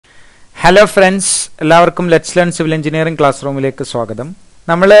Hello friends, എല്ലാവർക്കും let's learn civil engineering class റൂമിലേക്ക് സ്വാഗതം.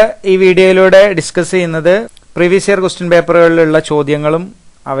 നമ്മൾ ഈ വീഡിയോയിലൂടെ ഡിസ്കസ് ചെയ്യുന്നത് പ്രീവിയസ് ഇയർ ക്വസ്റ്റ്യൻ പേപ്പറുകളിലുള്ള ചോദ്യങ്ങളും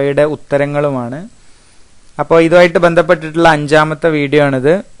അവയുടെ ഉത്തരങ്ങളുമാണ്. അപ്പോൾ ഇതുമായിട്ട് ബന്ധപ്പെട്ടിട്ടുള്ള 5ാമത്തെ വീഡിയോ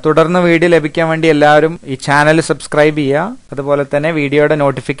ആണിത്. തുടർന്ന് വീഡിയോ ലഭിക്കാൻ വേണ്ടി എല്ലാവരും ഈ ചാനൽ സബ്സ്ക്രൈബ് ചെയ്യുക. അതുപോലെ തന്നെ വീഡിയോയുടെ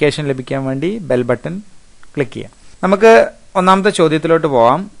നോട്ടിഫിക്കേഷൻ ലഭിക്കാൻ വേണ്ടി ബെൽ ബട്ടൺ ക്ലിക്ക് ചെയ്യുക. നമുക്ക് ഒന്നാമത്തെ ചോദ്യത്തിലോട്ട്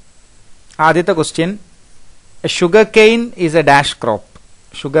പോവാം. ആദ്യത്തെ question, sugar cane is A dash crop.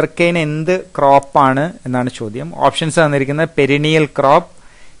 Sugar cane എന്ത് ക്രോപ്പാണ് എന്നാണ് ചോദ്യം. ഓപ്ഷൻസ് തന്നിരിക്കുന്നത് perennial crop,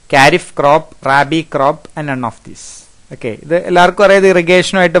 kharif crop, rabi crop and none of these. Okay, ഇത് എല്ലാവർക്കും അറിയാം,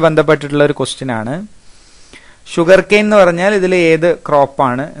 ഇറിഗേഷനുമായിട്ട് ബന്ധപ്പെട്ടിട്ടുള്ള ഒരു ക്വസ്റ്റ്യൻ ആണ്. ഷുഗർ കെയിൻ എന്ന് പറഞ്ഞാൽ ഇതിൽ ഏത്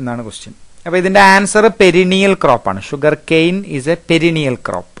ക്രോപ്പാണ് എന്നാണ് ക്വസ്റ്റ്യൻ. അപ്പൊ ഇതിന്റെ answer perennial ക്രോപ്പാണ്. Sugar cane is A perennial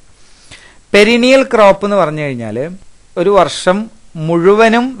crop. Perennial crop എന്ന് പറഞ്ഞു കഴിഞ്ഞാൽ ഒരു വർഷം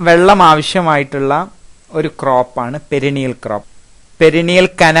മുഴുവനും വെള്ളം ആവശ്യമായിട്ടുള്ള ഒരു ക്രോപ്പാണ് പെരിനിയൽ ക്രോപ്പ്. പെരിനിയൽ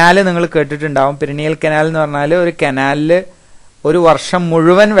കനാൽ നിങ്ങൾ കേട്ടിട്ടുണ്ടാവും. പെരിനിയൽ കനാൽ എന്ന് പറഞ്ഞാൽ ഒരു കനാലിൽ ഒരു വർഷം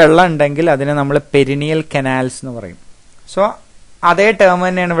മുഴുവൻ വെള്ളം ഉണ്ടെങ്കിൽ അതിനെ നമ്മൾ പെരിനിയൽ കനാൽസ് എന്ന് പറയും. സോ അതേ ടേം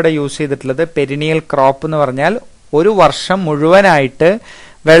തന്നെയാണ് ഇവിടെ യൂസ് ചെയ്തിട്ടുള്ളത്. പെരിനിയൽ ക്രോപ്പ് എന്ന് പറഞ്ഞാൽ ഒരു വർഷം മുഴുവനായിട്ട്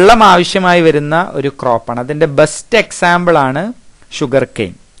വെള്ളം ആവശ്യമായി വരുന്ന ഒരു ക്രോപ്പാണ്. അതിന്റെ ബെസ്റ്റ് എക്സാമ്പിൾ ആണ് ഷുഗർ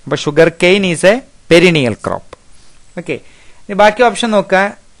കെയിൻ. അപ്പൊ sugar cane is A perennial crop. Okay, ഇനി ബാക്കി ഓപ്ഷൻ നോക്കുക.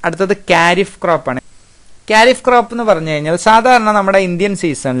 അടുത്തത് കാരിഫ് ക്രോപ്പാണ്. കാരിഫ് ക്രോപ്പ് എന്ന് പറഞ്ഞു കഴിഞ്ഞാൽ സാധാരണ നമ്മുടെ ഇന്ത്യൻ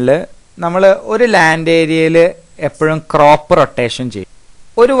സീസണിൽ നമ്മൾ ഒരു ലാൻഡ് ഏരിയയിൽ എപ്പോഴും ക്രോപ്പ് റൊട്ടേഷൻ ചെയ്യും.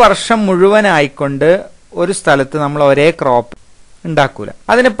 ഒരു വർഷം മുഴുവനായിക്കൊണ്ട് ഒരു സ്ഥലത്ത് നമ്മൾ ഒരേ ക്രോപ്പ് ഉണ്ടാക്കൂല.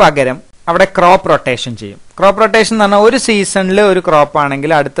 അതിന് പകരം അവിടെ ക്രോപ്പ് റൊട്ടേഷൻ ചെയ്യും. ക്രോപ്പ് റൊട്ടേഷൻ എന്ന് പറഞ്ഞാൽ ഒരു സീസണിൽ ഒരു ക്രോപ്പ്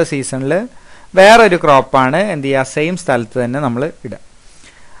ആണെങ്കിൽ അടുത്ത സീസണിൽ വേറൊരു ക്രോപ്പാണ് എന്ത് ചെയ്യുക, സെയിം സ്ഥലത്ത് തന്നെ നമ്മൾ ഇടുക.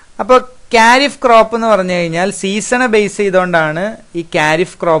 അപ്പോൾ കാരിഫ് ക്രോപ്പ് എന്ന് പറഞ്ഞു കഴിഞ്ഞാൽ സീസണെ ബേസ് ചെയ്തുകൊണ്ടാണ് ഈ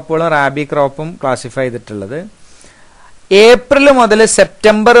കാരിഫ് ക്രോപ്പുകളും റാബി ക്രോപ്പും ക്ലാസിഫൈ ചെയ്തിട്ടുള്ളത്. ഏപ്രിൽ മുതൽ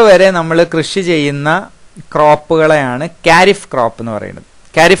സെപ്റ്റംബർ വരെ നമ്മൾ കൃഷി ചെയ്യുന്ന ക്രോപ്പുകളെയാണ് കാരിഫ് ക്രോപ്പ് എന്ന് പറയുന്നത്.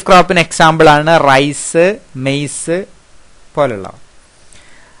 കാരിഫ് ക്രോപ്പിന് എക്സാമ്പിൾ ആണ് റൈസ്, മെയ്സ് പോലുള്ളവ.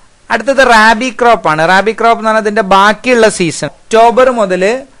 അടുത്തത് റാബി ക്രോപ്പാണ്. റാബി ക്രോപ്പ് എന്ന് പറഞ്ഞാൽ അതിന്റെ ബാക്കിയുള്ള സീസൺ ഒക്ടോബർ മുതൽ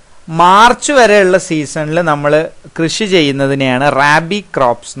മാർച്ച് വരെയുള്ള സീസണിൽ നമ്മൾ കൃഷി ചെയ്യുന്നതിനെയാണ് റാബി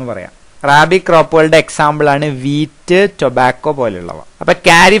ക്രോപ്സ് എന്ന് പറയാം. റാബി ക്രോപ്പുകളുടെ എക്സാമ്പിൾ ആണ് വീറ്റ്, ടൊബാക്കോ പോലെയുള്ളവ. അപ്പൊ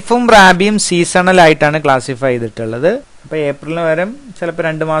കാരിഫും റാബിയും സീസണൽ ആയിട്ടാണ് ക്ലാസിഫൈ ചെയ്തിട്ടുള്ളത്. അപ്പൊ ഏപ്രിലിന് വരെ ചിലപ്പോൾ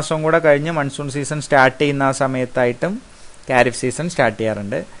 2 മാസം കൂടെ കഴിഞ്ഞ് മൺസൂൺ സീസൺ സ്റ്റാർട്ട് ചെയ്യുന്ന ആ സമയത്തായിട്ടും കാരിഫ് സീസൺ സ്റ്റാർട്ട്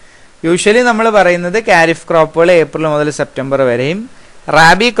ചെയ്യാറുണ്ട്. യൂഷ്വലി നമ്മൾ പറയുന്നത് കാരിഫ് ക്രോപ്പുകൾ ഏപ്രിൽ മുതൽ സെപ്റ്റംബർ വരെയും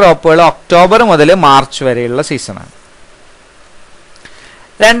റാബി ക്രോപ്പുകൾ ഒക്ടോബർ മുതൽ മാർച്ച് വരെയുള്ള സീസണാണ്.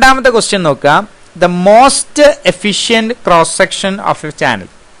 രണ്ടാമത്തെ ക്വസ്റ്റ്യൻ നോക്കുക. The most efficient cross section of A channel.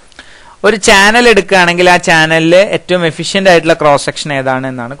 ഒരു ചാനൽ എടുക്കുകയാണെങ്കിൽ ആ ചാനലിൽ ഏറ്റവും എഫിഷ്യന്റ് ആയിട്ടുള്ള ക്രോസ് സെക്ഷൻ ഏതാണ്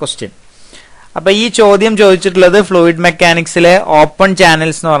എന്നാണ് ക്വസ്റ്റ്യൻ. അപ്പൊ ഈ ചോദ്യം ചോദിച്ചിട്ടുള്ളത് ഫ്ലൂയിഡ് മെക്കാനിക്സിലെ ഓപ്പൺ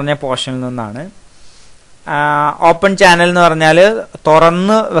ചാനൽസ് എന്ന് പറഞ്ഞ പോർഷനിൽ നിന്നാണ്. ഓപ്പൺ ചാനൽ എന്ന് പറഞ്ഞാൽ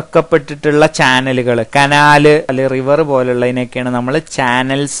തുറന്ന് വെക്കപ്പെട്ടിട്ടുള്ള ചാനലുകൾ, കനാല് അല്ലെ റിവർ പോലുള്ളതിനൊക്കെയാണ് നമ്മൾ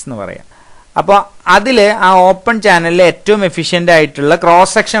ചാനൽസ് എന്ന് പറയാം. അപ്പൊ അതില് ആ ഓപ്പൺ ചാനലിൽ ഏറ്റവും എഫിഷ്യന്റ് ആയിട്ടുള്ള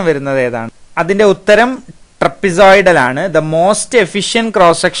ക്രോസ് സെക്ഷൻ വരുന്നത് ഏതാണ്? അതിന്റെ ഉത്തരം ട്രപ്പിസോയിഡൽ ആണ്. The most efficient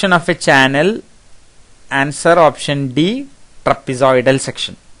cross section of A channel, answer option D, trapezoidal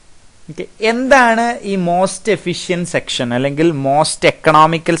section. Okay, എന്താണ് ഈ മോസ്റ്റ് എഫിഷ്യന്റ് സെക്ഷൻ അല്ലെങ്കിൽ മോസ്റ്റ്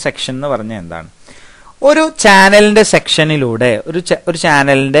എക്കണോമിക്കൽ സെക്ഷൻ എന്ന് പറഞ്ഞാൽ എന്താണ്? ഒരു ചാനലിന്റെ സെക്ഷനിലൂടെ ഒരു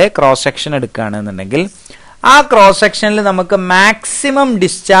ചാനലിന്റെ ക്രോസ് സെക്ഷൻ എടുക്കുകയാണെന്നുണ്ടെങ്കിൽ ആ ക്രോസ് സെക്ഷനിൽ നമുക്ക് മാക്സിമം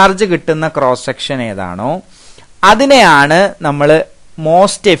ഡിസ്ചാർജ് കിട്ടുന്ന ക്രോസ് സെക്ഷൻ ഏതാണോ അതിനെയാണ് നമ്മൾ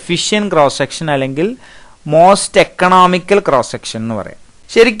മോസ്റ്റ് എഫിഷ്യന്റ് ക്രോസ് സെക്ഷൻ അല്ലെങ്കിൽ മോസ്റ്റ് എക്കണോമിക്കൽ ക്രോസ് സെക്ഷൻ എന്ന് പറയാം.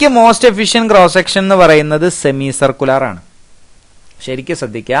 ശരിക്കും മോസ്റ്റ് എഫിഷ്യന്റ് ക്രോസ് സെക്ഷൻ എന്ന് പറയുന്നത് സെമി സർക്കുലർ ആണ്. ശരിക്കും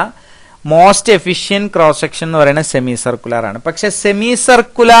ശ്രദ്ധിക്കുക, മോസ്റ്റ് എഫിഷ്യന്റ് ക്രോസ് സെക്ഷൻ എന്ന് പറയുന്നത് സെമി സർക്കുലർ ആണ്. പക്ഷെ സെമി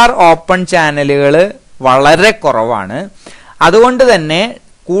സർക്കുലർ ഓപ്പൺ ചാനലുകൾ വളരെ കുറവാണ്. അതുകൊണ്ട് തന്നെ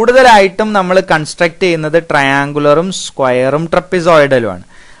കൂടുതലായിട്ടും നമ്മൾ കൺസ്ട്രക്ട് ചെയ്യുന്നത് ട്രയാങ്കുലറും സ്ക്വയറും ട്രപ്പിസോയിഡലുമാണ്.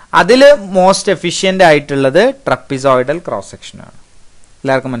 അതിൽ മോസ്റ്റ് എഫിഷ്യന്റ് ആയിട്ടുള്ളത് ട്രപ്പിസോയിഡൽ ക്രോസ് സെക്ഷനാണ്.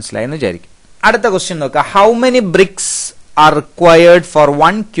 എല്ലാവർക്കും മനസ്സിലായെന്ന് വിചാരിക്കും. അടുത്ത ക്വസ്റ്റ്യൻ നോക്കുക. How many BRICS are required for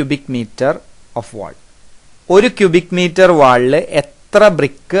 1 cubic meter of വാൾ? ഒരു ക്യൂബിക് മീറ്റർ വാളിൽ എത്ര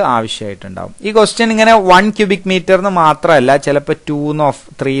ബ്രിക്ക് ആവശ്യമായിട്ടുണ്ടാവും? ഈ ക്വസ്റ്റ്യൻ ഇങ്ങനെ 1 cubic meter എന്ന് മാത്രമല്ല, ചിലപ്പോൾ 2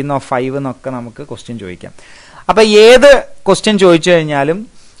 3 5 എന്നൊക്കെ നമുക്ക് ക്വസ്റ്റ്യൻ ചോദിക്കാം. അപ്പൊ ഏത് ക്വസ്റ്റ്യൻ ചോദിച്ചു കഴിഞ്ഞാലും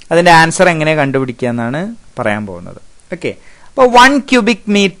അതിന്റെ ആൻസർ എങ്ങനെ കണ്ടുപിടിക്കുക എന്നാണ് പറയാൻ പോകുന്നത്. ഓക്കെ, അപ്പൊ 1 cubic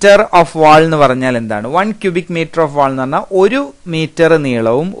meter ഓഫ് വാൾ എന്ന് പറഞ്ഞാൽ എന്താണ്? 1 cubic meter ഓഫ് വാൾ എന്ന് പറഞ്ഞാൽ 1 മീറ്റർ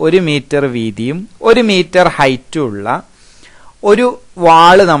നീളവും 1 മീറ്റർ വീതിയും 1 മീറ്റർ ഹൈറ്റും ഉള്ള ഒരു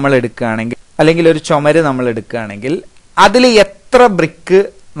വാള് നമ്മൾ എടുക്കുകയാണെങ്കിൽ അല്ലെങ്കിൽ ഒരു ചുമര് നമ്മൾ എടുക്കുകയാണെങ്കിൽ അതിൽ എത്ര ബ്രിക്ക്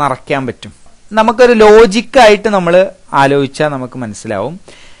നിറയ്ക്കാൻ പറ്റും? നമുക്കൊരു ലോജിക്കായിട്ട് നമ്മൾ ആലോചിച്ചാൽ നമുക്ക് മനസ്സിലാവും.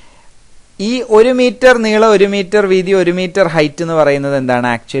 ഈ 1 മീറ്റർ നീളം, 1 മീറ്റർ വീതി, 1 മീറ്റർ ഹൈറ്റ് എന്ന് പറയുന്നത് എന്താണ്?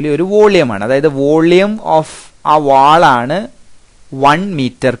 ആക്ച്വലി ഒരു വോളിയമാണ്. അതായത് വോളിയം ഓഫ് ആ വാളാണ് 1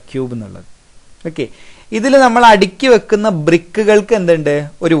 മീറ്റർ ക്യൂബ് എന്നുള്ളത്. ഓക്കെ, ഇതിൽ നമ്മൾ അടുക്കി വെക്കുന്ന ബ്രിക്കുകൾക്ക് എന്തുണ്ട്?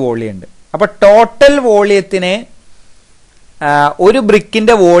 ഒരു വോളിയം ഉണ്ട്. അപ്പൊ ടോട്ടൽ വോളിയത്തിനെ ഒരു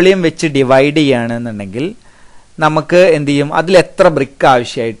ബ്രിക്കിന്റെ വോളിയം വെച്ച് ഡിവൈഡ് ചെയ്യുകയാണെന്നുണ്ടെങ്കിൽ നമുക്ക് എന്ത് ചെയ്യും? അതിൽ എത്ര ബ്രിക്ക്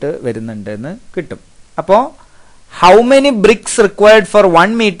ആവശ്യമായിട്ട് വരുന്നുണ്ട് എന്ന് കിട്ടും. അപ്പോൾ how many BRICS required for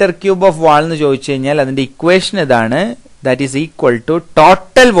 1 metre cube of വാൾ എന്ന് ചോദിച്ചു കഴിഞ്ഞാൽ അതിന്റെ ഇക്വേഷൻ ഇതാണ്. That is equal to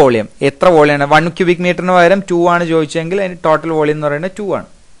total volume. എത്ര വോളിയമാണ്? 1 ക്യൂബിക് മീറ്ററിന് പകരം 2 ആണ് ചോദിച്ചെങ്കിൽ അതിന് ടോട്ടൽ വോളിയം എന്ന് പറയുന്നത് 2 ആണ്.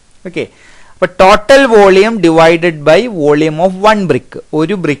 ഓക്കെ, അപ്പൊ total volume divided by volume of 1 brick.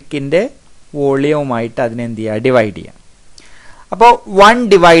 ഒരു ബ്രിക്കിന്റെ വോളിയവുമായിട്ട് അതിനെ എന്ത് ചെയ്യുക? ഡിവൈഡ് ചെയ്യാം. അപ്പോൾ 1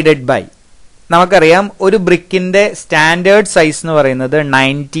 ഡിവൈഡഡ് ബൈ, നമുക്കറിയാം ഒരു ബ്രിക്കിന്റെ സ്റ്റാൻഡേർഡ് സൈസ് എന്ന് പറയുന്നത്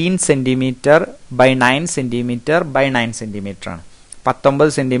 19 centimetre by 9 centimetre by 9 centimetre ആണ്.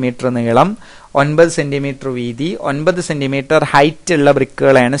 19 സെന്റിമീറ്റർ നീളം, 9 സെന്റിമീറ്റർ വീതി, 9 സെന്റിമീറ്റർ ഹൈറ്റ് ഉള്ള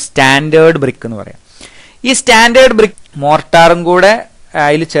ബ്രിക്കുകളെയാണ് സ്റ്റാൻഡേർഡ് ബ്രിക്ക് എന്ന് പറയാം. ഈ സ്റ്റാൻഡേർഡ് ബ്രിക്ക് മോർട്ടാറും കൂടെ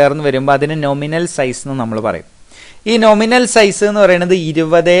അതിൽ ചേർന്ന് വരുമ്പോൾ അതിന് നോമിനൽ സൈസ് എന്ന് നമ്മൾ പറയും. ഈ നോമിനൽ സൈസ് എന്ന് പറയുന്നത്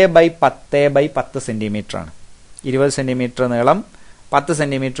 20 ബൈ 10 ബൈ 10 സെന്റിമീറ്റർ ആണ്. 20 സെന്റിമീറ്റർ നീളം, 10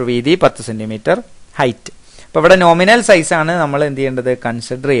 സെന്റിമീറ്റർ വീതി, 10 സെന്റിമീറ്റർ ഹൈറ്റ്. അപ്പൊ ഇവിടെ നോമിനൽ സൈസ് ആണ് നമ്മൾ എന്ത് ചെയ്യേണ്ടത്?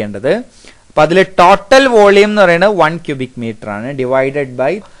 കൺസിഡർ ചെയ്യേണ്ടത്. അപ്പൊ അതിൽ ടോട്ടൽ വോളിയം എന്ന് പറയുന്നത് 1 ക്യൂബിക് മീറ്റർ ആണ്. ഡിവൈഡഡ്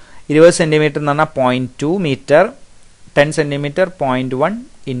ബൈ 20 സെന്റിമീറ്റർ എന്ന് പറഞ്ഞാൽ 0.2 മീറ്റർ, 10 സെന്റിമീറ്റർ 0.1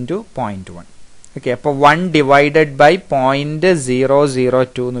 ഇൻറ്റു 0.1. ഓക്കെ, അപ്പൊ 1 ഡിവൈഡഡ് ബൈ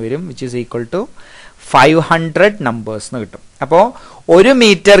 0.002 എന്ന് വരും, which is equal to 500 numbers എന്ന് കിട്ടും. അപ്പോൾ 1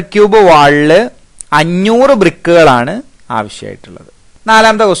 മീറ്റർ ക്യൂബ് വാളില് 500 ബ്രിക്കുകളാണ് ആവശ്യമായിട്ടുള്ളത്.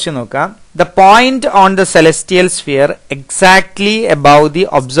 4ാമത്തെ ക്വസ്റ്റ്യൻ നോക്കാം. The point on the celestial sphere exactly above the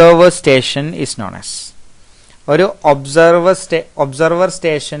observer station is known as. ഒരു ഒബ്സർവർ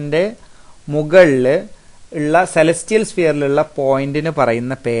സ്റ്റേഷന്റെ മുകളിൽ ഉള്ള സെലസ്റ്റിയൽ സ്ഫിയറിലുള്ള പോയിന്റിന്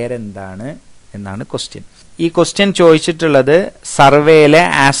പറയുന്ന പേരെന്താണ് എന്നാണ് ക്വസ്റ്റ്യൻ. ഈ ക്വസ്റ്റ്യൻ ചോദിച്ചിട്ടുള്ളത് സർവേയിലെ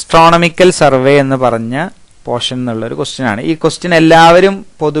ആസ്ട്രോണമിക്കൽ സർവേ എന്ന് പറഞ്ഞ പോർഷൻ എന്നുള്ള ഒരു ക്വസ്റ്റ്യൻ ആണ്. ഈ ക്വസ്റ്റ്യൻ എല്ലാവരും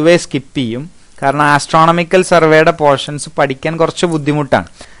പൊതുവെ സ്കിപ്പ് ചെയ്യും. കാരണം ആസ്ട്രോണമിക്കൽ സർവേയുടെ പോർഷൻസ് പഠിക്കാൻ കുറച്ച് ബുദ്ധിമുട്ടാണ്.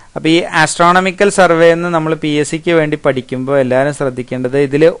 അപ്പൊ ഈ ആസ്ട്രോണമിക്കൽ സർവേ എന്ന് നമ്മൾ PSC വേണ്ടി പഠിക്കുമ്പോൾ എല്ലാവരും ശ്രദ്ധിക്കേണ്ടത്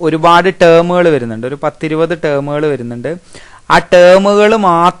ഇതിൽ ഒരുപാട് ടേമുകൾ വരുന്നുണ്ട്. ഒരു 10-20 ടേമുകൾ വരുന്നുണ്ട്. ആ ടേമുകൾ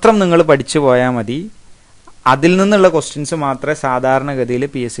മാത്രം നിങ്ങൾ പഠിച്ചു പോയാൽ മതി. അതിൽ നിന്നുള്ള ക്വസ്റ്റ്യൻസ് മാത്രമേ സാധാരണഗതിയിൽ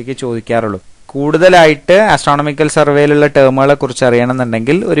PSC ചോദിക്കാറുള്ളൂ. കൂടുതലായിട്ട് ആസ്ട്രോണമിക്കൽ സർവേയിലുള്ള ടേമുകളെ കുറിച്ച്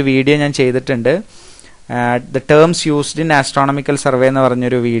അറിയണമെന്നുണ്ടെങ്കിൽ ഒരു വീഡിയോ ഞാൻ ചെയ്തിട്ടുണ്ട്. The terms used in astronomical survey എന്ന്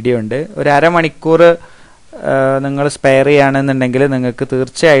പറഞ്ഞൊരു വീഡിയോ ഉണ്ട്. ഒരു അരമണിക്കൂർ നിങ്ങൾ സ്പെയർ ചെയ്യുകയാണെന്നുണ്ടെങ്കിൽ നിങ്ങൾക്ക്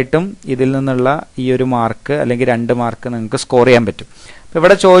തീർച്ചയായിട്ടും ഇതിൽ നിന്നുള്ള ഈ ഒരു മാർക്ക് അല്ലെങ്കിൽ 2 മാർക്ക് നിങ്ങൾക്ക് സ്കോർ ചെയ്യാൻ പറ്റും. അപ്പം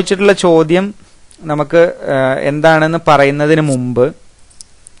ഇവിടെ ചോദിച്ചിട്ടുള്ള ചോദ്യം നമുക്ക് എന്താണെന്ന് പറയുന്നതിന് മുമ്പ്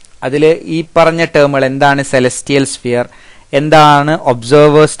അതിൽ ഈ പറഞ്ഞ ടേമുകൾ എന്താണ് സെലസ്റ്റിയൽ സ്ഫിയർ, എന്താണ്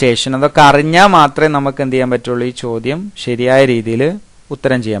ഒബ്സർവർ സ്റ്റേഷൻ, അതൊക്കെ അറിഞ്ഞാൽ മാത്രമേ നമുക്ക് എന്ത് ചെയ്യാൻ പറ്റുള്ളൂ, ഈ ചോദ്യം ശരിയായ രീതിയിൽ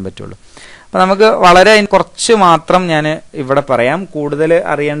ഉത്തരം ചെയ്യാൻ പറ്റുള്ളൂ. അപ്പൊ നമുക്ക് വളരെ കുറച്ച് മാത്രം ഞാൻ ഇവിടെ പറയാം. കൂടുതൽ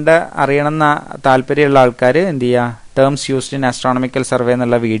അറിയണമെന്ന താല്പര്യമുള്ള ആൾക്കാർ എന്ത് ചെയ്യുക, terms used in astronomical survey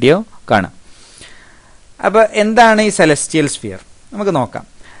എന്നുള്ള വീഡിയോ കാണാം. അപ്പൊ എന്താണ് ഈ സെലസ്റ്റിയൽ സ്ഫിയർ നമുക്ക് നോക്കാം.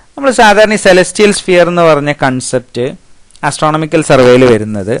 നമ്മൾ സാധാരണ ഈ സെലസ്റ്റിയൽ സ്ഫിയർ എന്ന് പറഞ്ഞ കൺസെപ്റ്റ് ആസ്ട്രോണമിക്കൽ സർവേയിൽ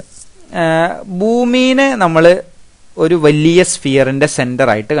വരുന്നത്, ഭൂമിനെ നമ്മൾ ഒരു വലിയ സ്ഫിയറിന്റെ സെന്റർ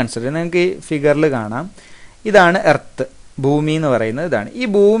ആയിട്ട് കൺസിഡർ ചെയ്യുന്നത്. നിങ്ങൾക്ക് ഈ ഫിഗറിൽ കാണാം, ഇതാണ് എർത്ത്, ഭൂമി എന്ന് പറയുന്നത് ഇതാണ്. ഈ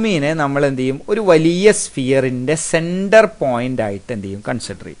ഭൂമിനെ നമ്മൾ എന്ത് ചെയ്യും, ഒരു വലിയ സ്ഫിയറിന്റെ സെന്റർ പോയിന്റ് ആയിട്ട് എന്ത് ചെയ്യും,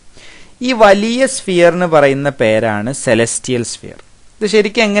 കൺസിഡർ ചെയ്യും. ഈ വലിയ സ്ഫിയറിന് പറയുന്ന പേരാണ് സെലസ്റ്റിയൽ സ്ഫിയർ. ഇത്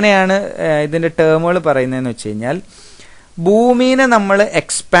ശരിക്കും എങ്ങനെയാണ് ഇതിന്റെ ടേമുകൾ പറയുന്നതെന്ന് വെച്ച് കഴിഞ്ഞാൽ, ഭൂമിനെ നമ്മൾ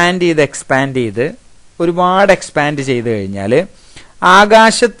എക്സ്പാൻഡ് ചെയ്ത് ഒരുപാട് എക്സ്പാൻഡ് ചെയ്ത് കഴിഞ്ഞാൽ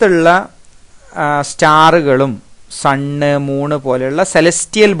ആകാശത്തുള്ള സ്റ്റാറുകളും സണ്ണ്, മൂണ് പോലെയുള്ള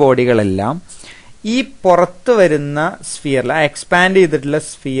സെലസ്റ്റിയൽ ബോഡികളെല്ലാം ഈ പുറത്ത് വരുന്ന സ്ഫിയറിൽ, എക്സ്പാൻഡ് ചെയ്തിട്ടുള്ള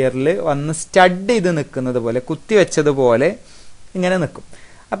സ്ഫിയറിൽ വന്ന് സ്റ്റഡ് ചെയ്ത് നിൽക്കുന്നത് പോലെ, കുത്തിവെച്ചതുപോലെ ഇങ്ങനെ നിൽക്കും.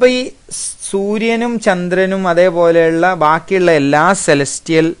 അപ്പൊ ഈ സൂര്യനും ചന്ദ്രനും അതേപോലെയുള്ള ബാക്കിയുള്ള എല്ലാ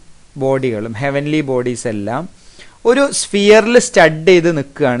സെലസ്റ്റിയൽ ബോഡികളും, ഹെവൻലി ബോഡീസ് എല്ലാം ഒരു സ്ഫിയറിൽ സ്റ്റഡ് ചെയ്ത്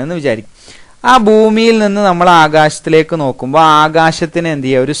നിൽക്കുകയാണെന്ന് വിചാരിക്കും. ആ ഭൂമിയിൽ നിന്ന് നമ്മൾ ആകാശത്തിലേക്ക് നോക്കുമ്പോൾ ആകാശത്തിനെ എന്ത്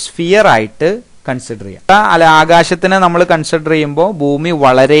ചെയ്യുക, ഒരു സ്ഫിയർ ആയിട്ട് കൺസിഡർ ചെയ്യുക. അല്ല, ആകാശത്തിനെ നമ്മൾ കൺസിഡർ ചെയ്യുമ്പോൾ ഭൂമി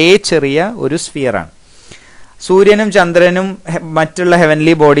വളരെ ചെറിയ ഒരു സ്ഫിയറാണ്. സൂര്യനും ചന്ദ്രനും മറ്റുള്ള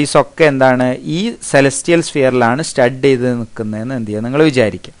ഹെവൻലി ബോഡീസ് ഒക്കെ എന്താണ്, ഈ സെലസ്റ്റിയൽ സ്ഫിയറിലാണ് സ്റ്റഡ് ചെയ്ത് നിൽക്കുന്നതെന്ന് എന്ത് ചെയ്യുക, നിങ്ങൾ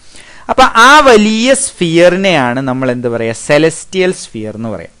വിചാരിക്കുക. അപ്പൊ ആ വലിയ സ്ഫിയറിനെയാണ് നമ്മൾ എന്ത് പറയുക, സെലസ്റ്റിയൽ സ്ഫിയർ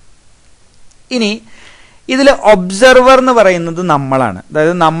എന്ന് പറയാം. ഇനി ഇതിൽ ഒബ്സർവർ എന്ന് പറയുന്നത് നമ്മളാണ്.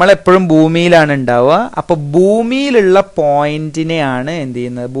 അതായത് നമ്മളെപ്പോഴും ഭൂമിയിലാണ് ഉണ്ടാവുക. അപ്പോൾ ഭൂമിയിലുള്ള പോയിന്റിനെയാണ് എന്ത്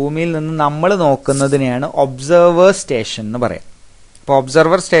ചെയ്യുന്നത്, ഭൂമിയിൽ നിന്ന് നമ്മൾ നോക്കുന്നതിനെയാണ് ഒബ്സർവർ സ്റ്റേഷൻ എന്ന് പറയാം. അപ്പോൾ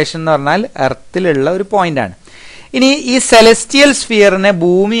ഒബ്സർവർ സ്റ്റേഷൻ എന്ന് പറഞ്ഞാൽ എർത്തിലുള്ള ഒരു പോയിന്റാണ്. ഇനി ഈ സെലസ്റ്റിയൽ സ്ഫിയറിനെ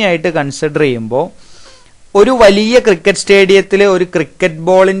ഭൂമിയായിട്ട് കൺസിഡർ ചെയ്യുമ്പോൾ ഒരു വലിയ ക്രിക്കറ്റ് സ്റ്റേഡിയത്തിൽ ഒരു ക്രിക്കറ്റ്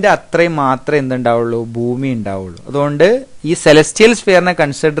ബോളിന്റെ അത്രയും മാത്രമേ എന്തുണ്ടാവുള്ളൂ, ഭൂമി ഉണ്ടാവുള്ളൂ. അതുകൊണ്ട് ഈ സെലസ്റ്റിയൽ സ്ഫിയറിനെ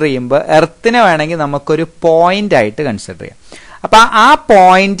കൺസിഡർ ചെയ്യുമ്പോൾ എർത്തിനെ വേണമെങ്കിൽ നമുക്കൊരു പോയിന്റ് ആയിട്ട് കൺസിഡർ ചെയ്യാം. അപ്പൊ ആ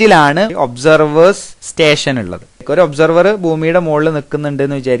പോയിന്റിലാണ് ഒബ്സർവേഴ്സ് സ്റ്റേഷൻ ഉള്ളത്. ഒരു ഒബ്സർവർ ഭൂമിയുടെ മുകളിൽ നിൽക്കുന്നുണ്ട്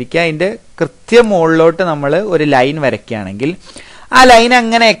എന്ന് വിചാരിക്കുക. അതിന്റെ കൃത്യം മുകളിലോട്ട് നമ്മൾ ഒരു ലൈൻ വരയ്ക്കുകയാണെങ്കിൽ ആ ലൈൻ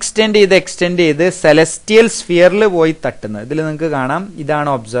അങ്ങനെ എക്സ്റ്റെൻഡ് ചെയ്ത് സെലസ്റ്റിയൽ സ്ഫിയറിൽ പോയി തട്ടുന്നത്. ഇതിൽ നിങ്ങൾക്ക് കാണാം, ഇതാണ്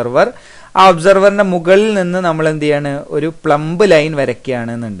ഒബ്സർവർ. ആ ഒബ്സർവറിന്റെ മുകളിൽ നിന്ന് നമ്മൾ എന്ത് ചെയ്യാണ്, ഒരു പ്ലംബ് ലൈൻ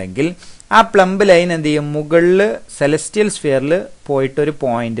വരയ്ക്കുകയാണെന്നുണ്ടെങ്കിൽ ആ പ്ലംബ് ലൈൻ എന്ത് ചെയ്യും, മുകളിൽ സെലസ്റ്റിയൽ സ്ഫിയറിൽ പോയിട്ട് ഒരു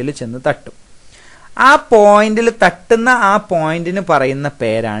പോയിന്റിൽ ചെന്ന് തട്ടും. ആ പോയിന്റിൽ തട്ടുന്ന ആ പോയിന്റിന് പറയുന്ന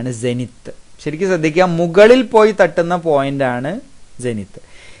പേരാണ് ജെനിത്ത്. ശരിക്കും ശ്രദ്ധിക്കുക, മുകളിൽ പോയി തട്ടുന്ന പോയിന്റാണ് ജെനിത്ത്.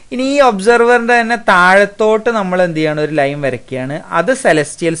 ഇനി ഈ ഒബ്സർവറിന്റെ തന്നെ താഴത്തോട്ട് നമ്മൾ എന്ത് ചെയ്യാണ്, ഒരു ലൈൻ വരയ്ക്കുകയാണ്. അത്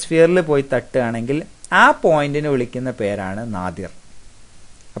സെലസ്റ്റിയൽ സ്ഫിയറിൽ പോയി തട്ടുകയാണെങ്കിൽ ആ പോയിന്റിന് വിളിക്കുന്ന പേരാണ് നാദിർ.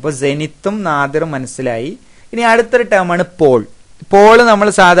 അപ്പോൾ ജെനിത്തും നാദിറും മനസ്സിലായി. ഇനി അടുത്തൊരു ടേമാണ് പോൾ. പോള് നമ്മൾ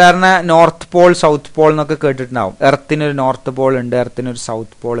സാധാരണ നോർത്ത് പോൾ, സൗത്ത് പോൾ എന്നൊക്കെ കേട്ടിട്ടുണ്ടാവും. എർത്തിനൊരു നോർത്ത് പോൾ ഉണ്ട്, എർത്തിനൊരു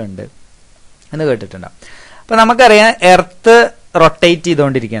സൗത്ത് പോൾ ഉണ്ട് എന്ന് കേട്ടിട്ടുണ്ടാവും. അപ്പൊ നമുക്കറിയാം എർത്ത് റൊട്ടേറ്റ്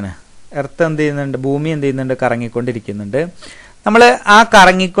ചെയ്തുകൊണ്ടിരിക്കുകയാണ്. എർത്ത് എന്ത് ചെയ്യുന്നുണ്ട്, ഭൂമി എന്ത് ചെയ്യുന്നുണ്ട്, കറങ്ങിക്കൊണ്ടിരിക്കുന്നുണ്ട്. നമ്മൾ ആ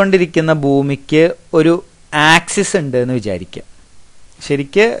കറങ്ങിക്കൊണ്ടിരിക്കുന്ന ഭൂമിക്ക് ഒരു ആക്സിസ് ഉണ്ട് എന്ന് വിചാരിക്കുക.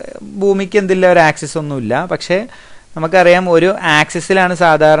 ശരിക്ക് ഭൂമിക്ക് എന്തില്ല, ഒരു ആക്സിസ് ഒന്നുമില്ല. പക്ഷെ നമുക്കറിയാം ഒരു ആക്സിസിലാണ്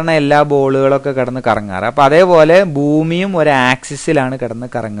സാധാരണ എല്ലാ ബോളുകളൊക്കെ കിടന്ന് കറങ്ങാറ്. അപ്പൊ അതേപോലെ ഭൂമിയും ഒരു ആക്സിസിലാണ് കിടന്ന്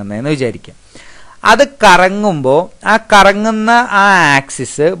കറങ്ങുന്നതെന്ന് വിചാരിക്കുക. അത് കറങ്ങുമ്പോൾ ആ കറങ്ങുന്ന ആ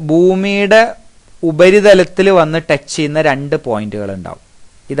ആക്സിസ് ഭൂമിയുടെ ഉപരിതലത്തിൽ വന്ന് ടച്ച് ചെയ്യുന്ന 2 പോയിന്റുകൾ ഉണ്ടാവും.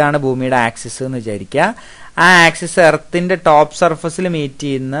 ഇതാണ് ഭൂമിയുടെ ആക്സിസ് എന്ന് വിചാരിക്കുക. ആ ആക്സിസ് എർത്തിന്റെ ടോപ്പ് സർഫസിൽ മീറ്റ്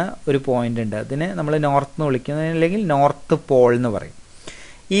ചെയ്യുന്ന ഒരു പോയിന്റ് ഉണ്ട്. അതിന് നമ്മൾ നോർത്ത് എന്ന് വിളിക്കുന്നത്, അല്ലെങ്കിൽ നോർത്ത് പോൾ എന്ന് പറയും.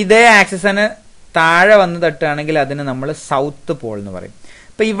 ഇതേ ആക്സിസിന് താഴെ വന്ന് തട്ടുകയാണെങ്കിൽ അതിന് നമ്മൾ സൗത്ത് പോൾ എന്ന് പറയും.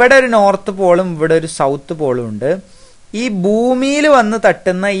 അപ്പൊ ഇവിടെ ഒരു നോർത്ത് പോളും ഇവിടെ ഒരു സൗത്ത് പോളും ഉണ്ട്. ഈ ഭൂമിയിൽ വന്ന്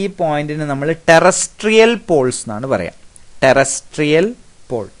തട്ടുന്ന ഈ പോയിന്റിന് നമ്മൾ ടെറസ്ട്രിയൽ പോൾസ് എന്നാണ് പറയാം. Terrestrial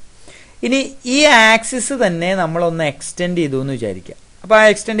Paul. ഇനി ഈ ആക്സിസ് തന്നെ നമ്മളൊന്ന് എക്സ്റ്റെൻഡ് ചെയ്തു എന്ന് വിചാരിക്കുക. അപ്പൊ ആ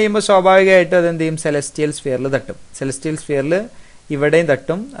എക്സ്റ്റെൻഡ് ചെയ്യുമ്പോൾ സ്വാഭാവികമായിട്ടും അതെന്ത് ചെയ്യും, സെലസ്റ്റിയൽ സ്ഫിയറിൽ തട്ടും. സെലസ്റ്റിയൽ സ്ഫിയറിൽ ഇവിടെയും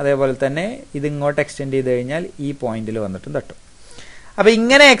തട്ടും. അതേപോലെ തന്നെ ഇത് ഇങ്ങോട്ട് എക്സ്റ്റെൻഡ് ചെയ്ത് കഴിഞ്ഞാൽ ഈ പോയിന്റിൽ വന്നിട്ടും തട്ടും. അപ്പൊ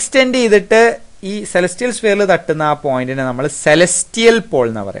ഇങ്ങനെ എക്സ്റ്റെൻഡ് ചെയ്തിട്ട് ഈ സെലസ്റ്റിയൽ സ്ഫിയറിൽ തട്ടുന്ന ആ പോയിന്റിനെ നമ്മൾ സെലസ്റ്റിയൽ പോൾ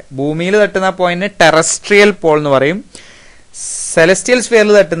എന്ന് പറയാം. ഭൂമിയിൽ തട്ടുന്ന ആ പോയിന്റിനെ ടെറസ്ട്രിയൽ പോൾ എന്ന് പറയും. സെലസ്റ്റിയൽ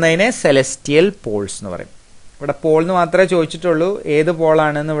സ്ഫിയറിൽ തട്ടുന്നതിനെ സെലസ്റ്റിയൽ പോൾസ് എന്ന് പറയും. ഇവിടെ പോൾ എന്ന് മാത്രമേ ചോദിച്ചിട്ടുള്ളൂ, ഏത്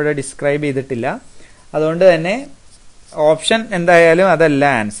പോളാണെന്ന് ഇവിടെ ഡിസ്ക്രൈബ് ചെയ്തിട്ടില്ല. അതുകൊണ്ട് തന്നെ ഓപ്ഷൻ എന്തായാലും അതല്ല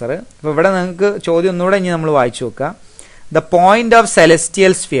ആൻസർ. അപ്പൊ ഇവിടെ നിങ്ങൾക്ക് ചോദ്യം ഒന്നുകൂടെ ഇനി നമ്മൾ വായിച്ചു നോക്കാം. The point of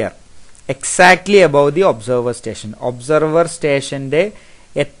celestial sphere exactly above the observer station. Observer സ്റ്റേഷന്റെ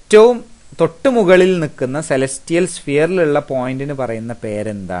ഏറ്റവും തൊട്ട് മുകളിൽ നിൽക്കുന്ന സെലസ്റ്റിയൽ സ്ഫിയറിലുള്ള പോയിന്റിന് പറയുന്ന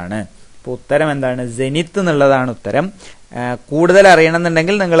പേരെന്താണ്? ഇപ്പോൾ ഉത്തരം എന്താണ്? ജെനിത്ത് എന്നുള്ളതാണ് ഉത്തരം. കൂടുതൽ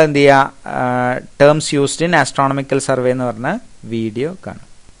അറിയണമെന്നുണ്ടെങ്കിൽ നിങ്ങൾ എന്ത് ചെയ്യുക, terms used in astronomical survey എന്ന് പറഞ്ഞ വീഡിയോ കാണും.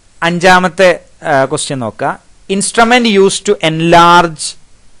 5ാമത്തെ ക്വസ്റ്റ്യൻ നോക്കുക. Instrument use to enlarge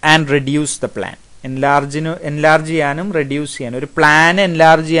and reduce the plan. Enlarge ചെയ്യാനും റെഡ്യൂസ് ചെയ്യാനും, ഒരു പ്ലാൻ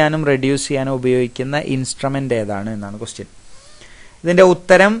എൻലാർജ് ചെയ്യാനും റെഡ്യൂസ് ചെയ്യാനും ഉപയോഗിക്കുന്ന ഇൻസ്ട്രുമെന്റ് ഏതാണ് എന്നാണ് ക്വസ്റ്റ്യൻ. ഇതിന്റെ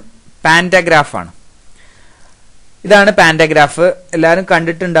ഉത്തരം പാൻറ്റാഗ്രാഫ് ആണ്. ഇതാണ് പാൻറ്റാഗ്രാഫ്. എല്ലാവരും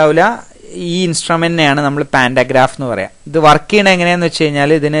കണ്ടിട്ടുണ്ടാവില്ല. ഈ ഇൻസ്ട്രുമെന്റിനെയാണ് നമ്മൾ പാൻറ്റാഗ്രാഫ് എന്ന് പറയാം. ഇത് വർക്ക് ചെയ്യണ എങ്ങനെയാന്ന് വെച്ച് കഴിഞ്ഞാൽ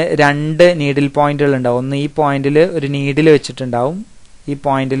ഇതിന് 2 നീഡിൽ പോയിന്റുകൾ ഉണ്ടാവും. ഒന്ന് ഈ പോയിന്റിൽ ഒരു നീഡിൽ വെച്ചിട്ടുണ്ടാവും, ഈ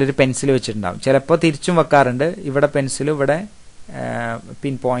പോയിന്റിൽ ഒരു പെൻസിൽ വെച്ചിട്ടുണ്ടാവും. ചിലപ്പോൾ തിരിച്ചും വെക്കാറുണ്ട്. ഇവിടെ പെൻസിലും ഇവിടെ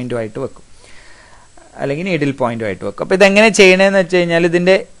പിൻ പോയിന്റുമായിട്ട് വെക്കും, അല്ലെങ്കിൽ നീഡിൽ പോയിന്റുമായിട്ട് വെക്കും. അപ്പോൾ ഇതെങ്ങനെ ചെയ്യണമെന്ന് വെച്ച് കഴിഞ്ഞാൽ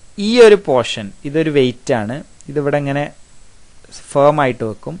ഇതിന്റെ ഈ ഒരു പോർഷൻ, ഇതൊരു വെയിറ്റ് ആണ്. ഇതിവിടെ ഇങ്ങനെ ഫേം ആയിട്ട്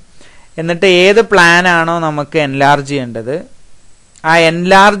വെക്കും. എന്നിട്ട് ഏത് പ്ലാൻ ആണോ നമുക്ക് എൻലാർജ് ചെയ്യേണ്ടത്, ആ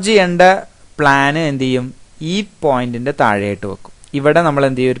എൻലാർജ് ചെയ്യേണ്ട പ്ലാന് എന്ത് ചെയ്യും, ഈ പോയിന്റിന്റെ താഴെയായിട്ട് വെക്കും. ഇവിടെ നമ്മൾ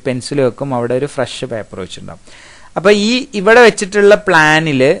എന്ത് ചെയ്യും, ഒരു പെൻസിൽ വെക്കും, അവിടെ ഒരു ഫ്രഷ് പേപ്പർ വെച്ചിട്ടുണ്ടാവും. അപ്പൊ ഇവിടെ വെച്ചിട്ടുള്ള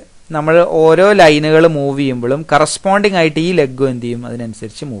പ്ലാനിൽ നമ്മൾ ഓരോ ലൈനുകൾ മൂവ് ചെയ്യുമ്പോഴും കറസ്പോണ്ടിങ് ആയിട്ട് ഈ ലെഗും എന്ത് ചെയ്യും,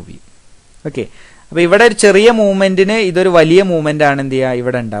 അതിനനുസരിച്ച് മൂവ് ചെയ്യും. ഓക്കെ. അപ്പൊ ഇവിടെ ഒരു ചെറിയ മൂവ്മെന്റിന് ഇതൊരു വലിയ മൂവ്മെന്റ് ആണ് എന്ത് ചെയ്യുക,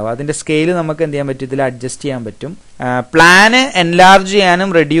 ഇവിടെ ഉണ്ടാവുക. അതിന്റെ സ്കെയിൽ നമുക്ക് എന്ത് ചെയ്യാൻ പറ്റും, ഇതിൽ അഡ്ജസ്റ്റ് ചെയ്യാൻ പറ്റും. പ്ലാന് എൻലാർജ് ചെയ്യാനും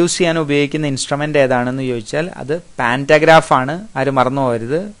റെഡ്യൂസ് ചെയ്യാനും ഉപയോഗിക്കുന്ന ഇൻസ്ട്രുമെന്റ് ഏതാണെന്ന് ചോദിച്ചാൽ അത് പാൻറ്റാഗ്രാഫ് ആണ്. ആരും മറന്നു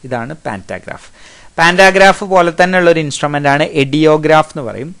പോകരുത്, ഇതാണ് പാൻറ്റാഗ്രാഫ്. പാൻറ്റാഗ്രാഫ് പോലെ തന്നെ ഉള്ള ഒരു ഇൻസ്ട്രുമെന്റ് ആണ് എഡിയോഗ്രാഫ് എന്ന്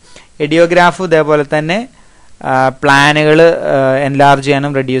പറയും. എഡിയോഗ്രാഫ് ഇതേപോലെ തന്നെ പ്ലാനുകൾ എൻലാർജ്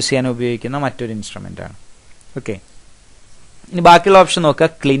ചെയ്യാനും റെഡ്യൂസ് ചെയ്യാനും ഉപയോഗിക്കുന്ന മറ്റൊരു ഇൻസ്ട്രുമെന്റ് ആണ്. ഓക്കെ, ഇനി ബാക്കിയുള്ള ഓപ്ഷൻ നോക്കുക.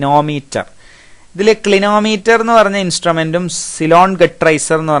 ക്ലിനോമീറ്റർ. ഇതിൽ ക്ലിനോമീറ്റർ എന്ന് പറഞ്ഞ ഇൻസ്ട്രുമെന്റും സിലോൺ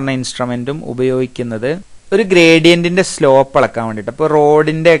ഗട്രൈസർ എന്ന് പറഞ്ഞ ഇൻസ്ട്രുമെന്റും ഉപയോഗിക്കുന്നത് ഒരു ഗ്രേഡിയന്റിന്റെ സ്ലോപ്പ് അളക്കാൻ വേണ്ടിയിട്ട്. അപ്പോൾ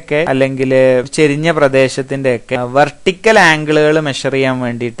റോഡിന്റെ ഒക്കെ അല്ലെങ്കിൽ ചെരിഞ്ഞ പ്രദേശത്തിന്റെ ഒക്കെ വെർട്ടിക്കൽ ആംഗിളുകൾ മെഷർ ചെയ്യാൻ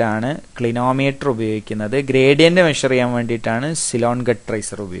വേണ്ടിയിട്ടാണ് ക്ലിനോമീറ്റർ ഉപയോഗിക്കുന്നത്. ഗ്രേഡിയന്റ് മെഷർ ചെയ്യാൻ വേണ്ടിയിട്ടാണ് സിലോൺ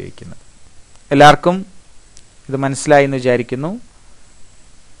ഗട്രൈസർ ഉപയോഗിക്കുന്നത്. എല്ലാവർക്കും ഇത് മനസ്സിലായി എന്ന് വിചാരിക്കുന്നു.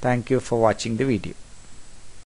 Thank you for watching the video.